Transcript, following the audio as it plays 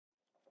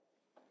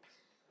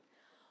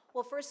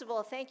Well, first of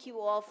all, thank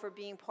you all for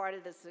being part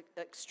of this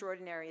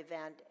extraordinary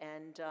event,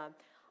 and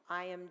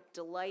I am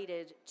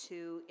delighted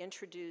to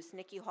introduce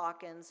Niki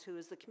Hawkins, who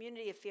is the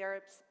Community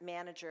Affairs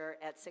Manager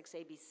at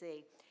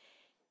 6ABC.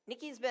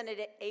 Niki's been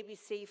at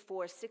ABC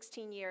for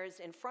 16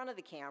 years in front of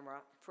the camera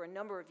for a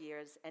number of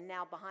years, and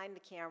now behind the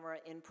camera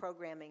in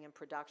programming and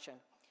production.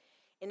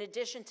 In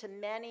addition to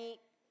many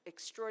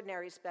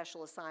extraordinary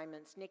special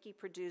assignments, Niki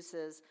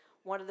produces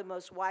one of the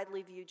most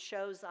widely viewed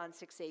shows on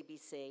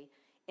 6ABC,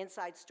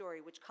 Inside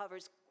Story, which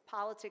covers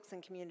politics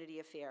and community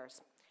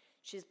affairs.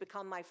 She's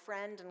become my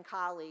friend and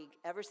colleague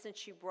ever since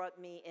she brought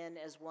me in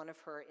as one of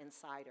her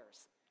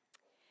insiders.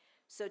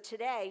 So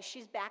today,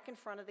 she's back in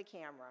front of the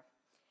camera,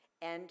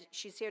 and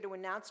she's here to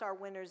announce our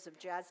winners of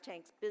JAZ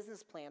Tank's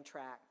business plan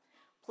track.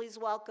 Please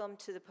welcome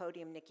to the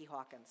podium Niki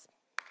Hawkins.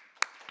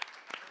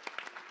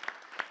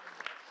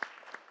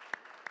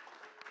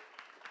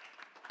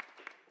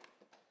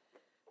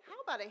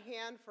 How about a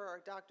hand for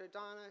Dr.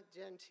 Donna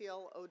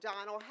Gentile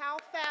O'Donnell? How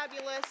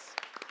fabulous.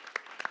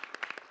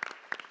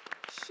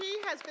 She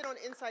has been on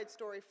Inside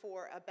Story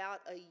for about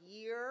a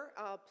year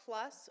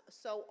plus,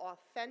 so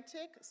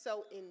authentic,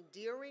 so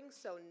endearing,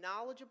 so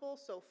knowledgeable,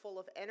 so full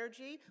of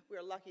energy.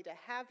 We're lucky to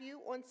have you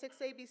on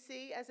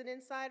 6ABC as an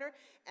insider,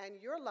 and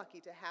you're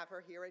lucky to have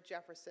her here at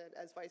Jefferson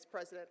as Vice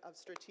President of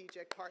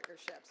Strategic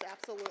Partnerships.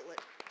 Absolutely,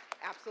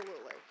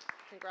 absolutely.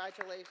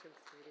 Congratulations,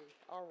 sweetie.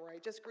 All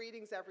right, just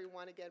greetings,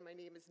 everyone. Again, my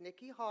name is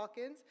Niki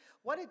Hawkins.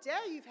 What a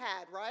day you've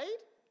had, right?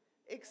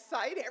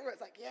 Excited. Everyone's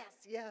like,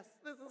 yes, yes,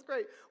 this is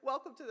great.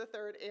 Welcome to the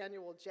 3rd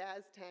annual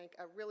JAZ Tank,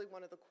 really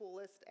one of the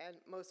coolest and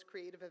most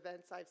creative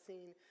events I've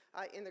seen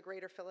in the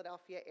greater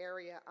Philadelphia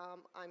area.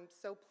 I'm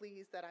so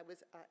pleased that I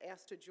was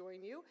asked to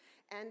join you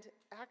and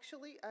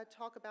actually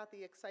talk about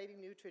the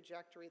exciting new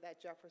trajectory that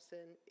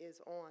Jefferson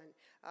is on,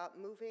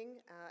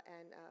 moving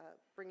and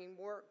bringing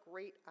more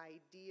great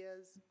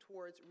ideas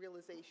towards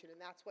realization,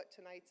 and that's what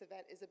tonight's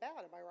event is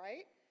about, am I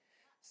right?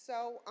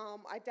 So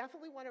I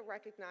definitely want to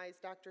recognize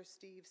Dr.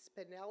 Steve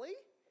Spinelli.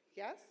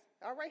 Yes?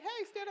 All right.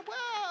 Hey, stand up.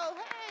 Whoa.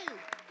 Hey.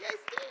 Yay,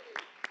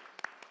 Steve.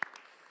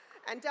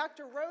 And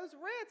Dr. Rose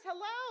Ritz.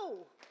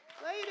 Hello,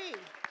 lady.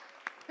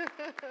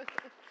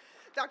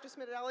 Dr.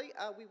 Spinelli,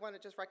 we want to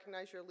just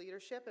recognize your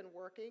leadership in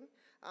working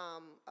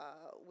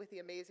with the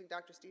amazing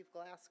Dr. Steve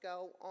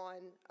Glasgow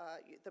on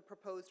the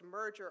proposed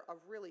merger of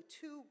really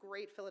 2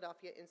 great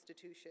Philadelphia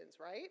institutions,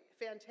 right?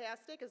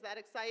 Fantastic. Is that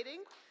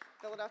exciting?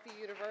 Philadelphia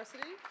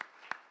University,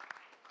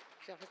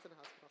 Jefferson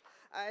Hospital.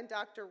 And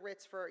Dr.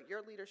 Ritz for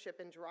your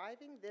leadership in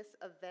driving this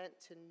event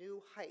to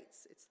new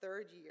heights. Its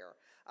 3rd year.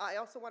 I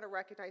also want to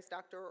recognize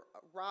Dr.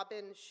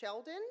 Robin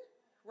Sheldon,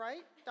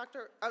 right?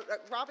 Dr.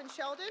 Robin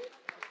Sheldon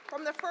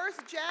from the first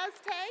JAZ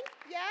Tank.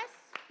 Yes,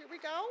 here we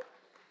go.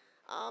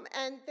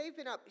 And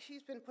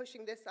she's been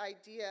pushing this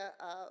idea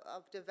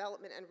of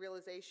development and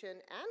realization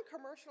and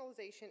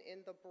commercialization in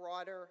the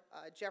broader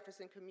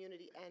Jefferson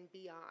community and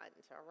beyond,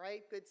 all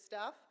right? Good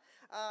stuff.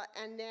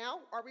 And now,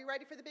 are we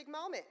ready for the big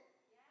moment?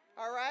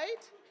 All right?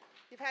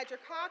 You've had your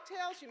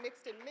cocktails, you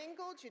mixed and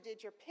mingled, you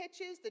did your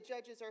pitches, the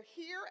judges are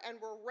here,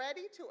 and we're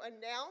ready to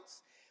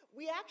announce.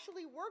 We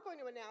actually were going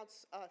to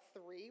announce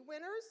 3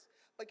 winners,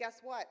 but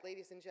guess what,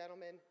 ladies and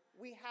gentlemen?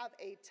 We have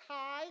a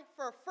tie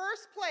for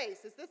first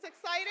place. Is this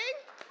exciting?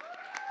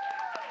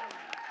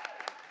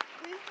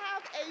 We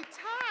have a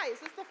tie. Is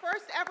this the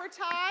first ever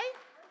tie?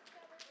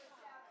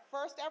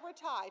 First ever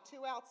tie.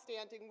 2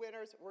 outstanding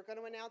winners. We're going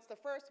to announce the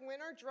first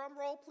winner. Drum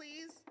roll,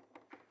 please.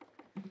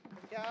 Here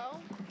we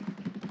go.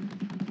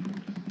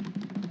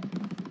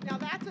 Now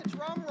that's a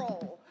drum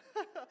roll.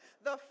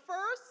 The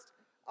first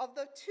of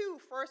the 2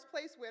 first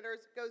place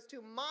winners goes to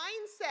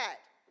Mindset.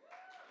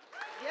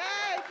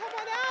 Yay, come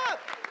on up.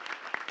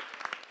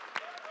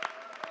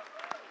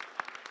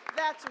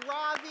 That's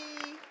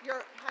Ravi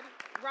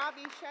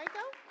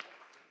Shanko?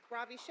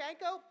 Ravi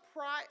Shanko,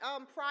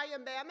 Priya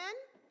Mammon.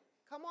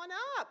 Come on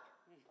up.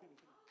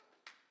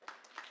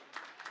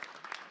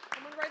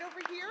 Coming right over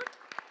here.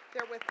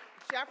 They're with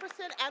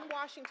Jefferson and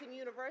Washington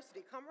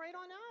University. Come right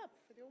on up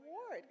for the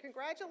award.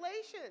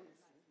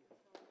 Congratulations.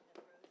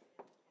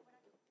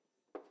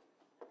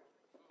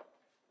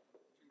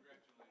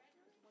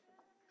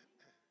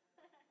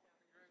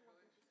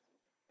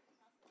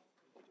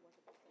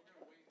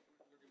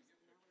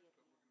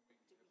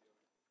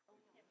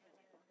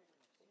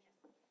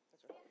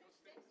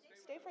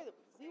 Stay for the,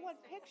 we want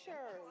pictures,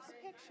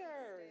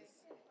 pictures.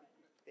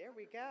 There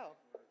we go.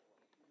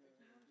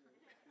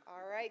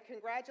 All right,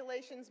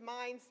 congratulations,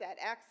 Mindset.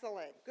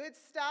 Excellent. Good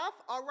stuff.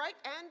 All right,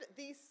 and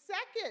the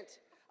second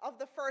of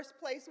the first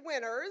place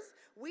winners,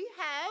 we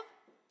have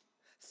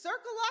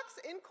Circulux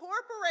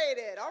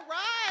Incorporated. All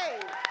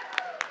right.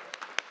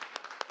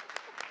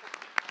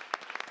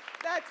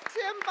 That's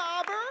Tim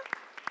Bobber,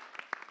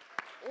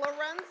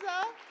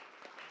 Lorenza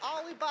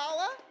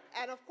Alibala,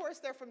 and of course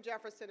they're from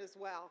Jefferson as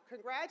well.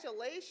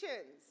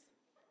 Congratulations.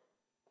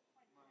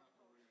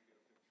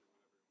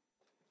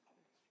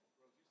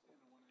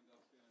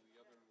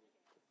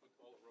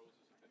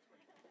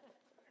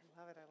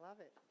 I love it, I love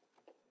it.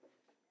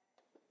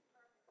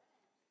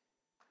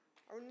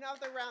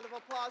 Another round of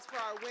applause for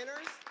our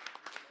winners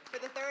for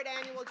the 3rd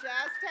annual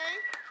Jazz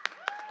Tank.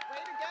 Way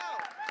to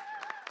go.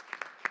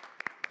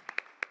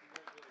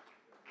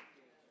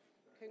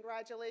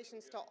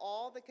 Congratulations to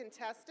all the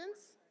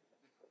contestants.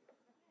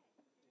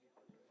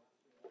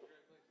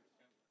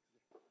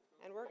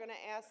 And we're going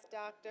to ask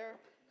Dr.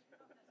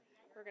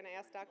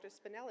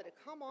 Spinelli to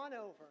come on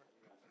over.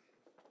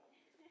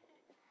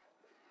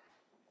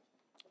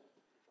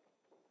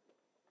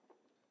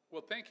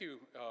 Well, thank you,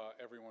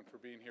 everyone, for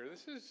being here.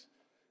 This is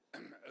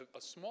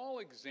a small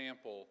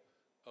example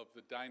of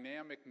the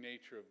dynamic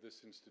nature of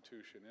this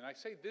institution. And I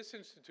say this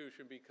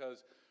institution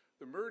because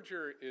the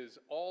merger is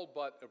all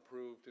but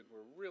approved, and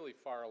we're really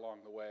far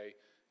along the way.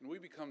 And we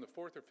become the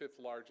 4th or 5th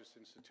largest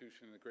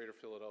institution in the greater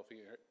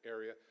Philadelphia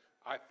area.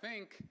 I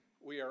think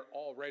we are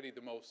already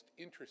the most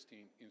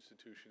interesting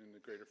institution in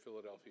the greater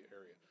Philadelphia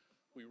area.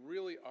 We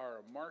really are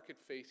a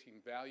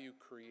market-facing,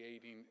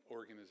 value-creating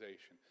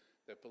organization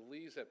that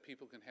believes that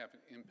people can have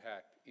an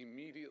impact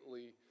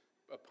immediately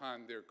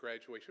upon their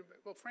graduation.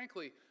 Well,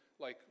 frankly,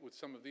 like with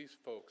some of these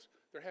folks,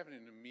 they're having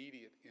an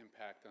immediate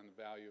impact on the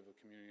value of a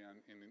community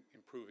in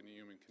improving the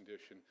human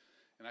condition.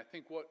 And I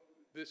think what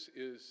this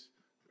is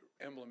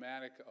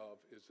emblematic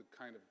of is the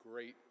kind of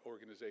great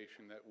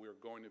organization that we're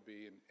going to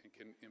be and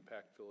can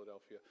impact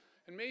Philadelphia,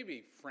 and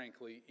maybe,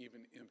 frankly,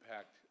 even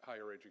impact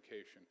higher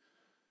education.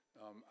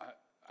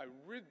 I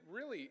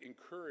really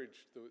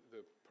encourage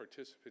the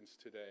participants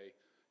today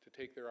to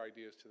take their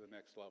ideas to the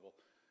next level.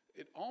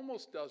 It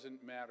almost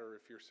doesn't matter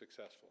if you're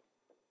successful.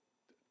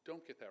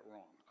 Don't get that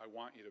wrong. I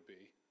want you to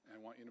be, and I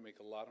want you to make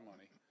a lot of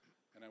money,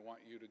 and I want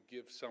you to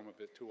give some of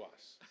it to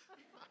us.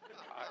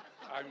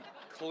 I'm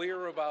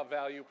clear about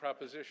value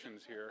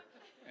propositions here,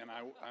 and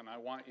I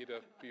want you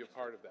to be a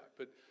part of that.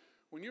 But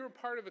when you're a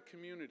part of a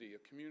community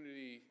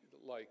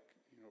like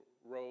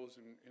Rose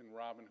and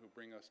Robin, who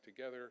bring us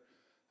together,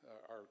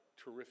 our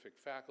terrific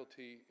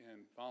faculty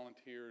and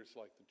volunteers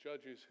like the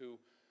judges, who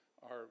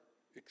are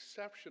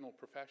exceptional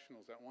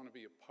professionals that want to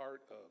be a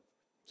part of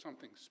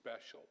something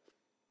special,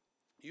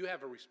 you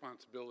have a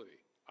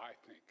responsibility, I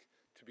think,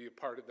 to be a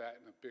part of that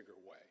in a bigger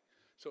way.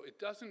 So it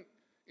doesn't,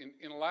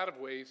 in a lot of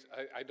ways,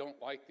 I don't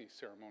like these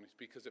ceremonies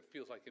because it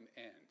feels like an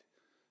end.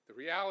 The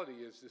reality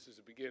is this is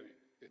a beginning.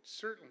 It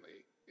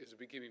certainly is a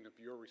beginning of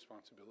your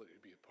responsibility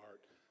to be a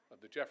part of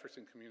the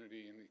Jefferson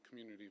community and the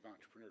community of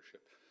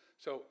entrepreneurship.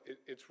 So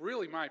it's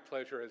really my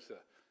pleasure as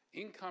the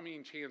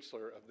incoming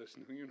chancellor of this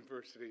new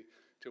university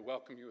to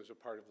welcome you as a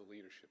part of the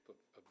leadership of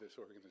this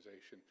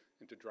organization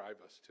and to drive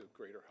us to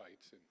greater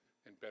heights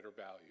and better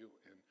value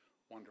and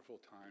wonderful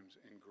times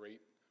and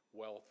great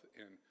wealth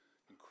and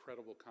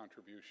incredible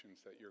contributions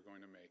that you're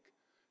going to make.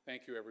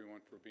 Thank you, everyone,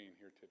 for being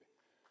here today.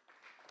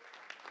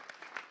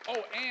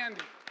 Oh,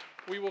 and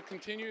we will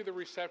continue the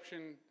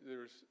reception.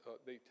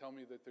 They tell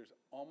me that there's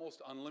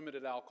almost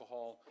unlimited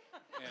alcohol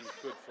and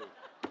good food.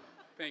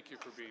 Thank you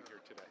for being here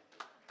today.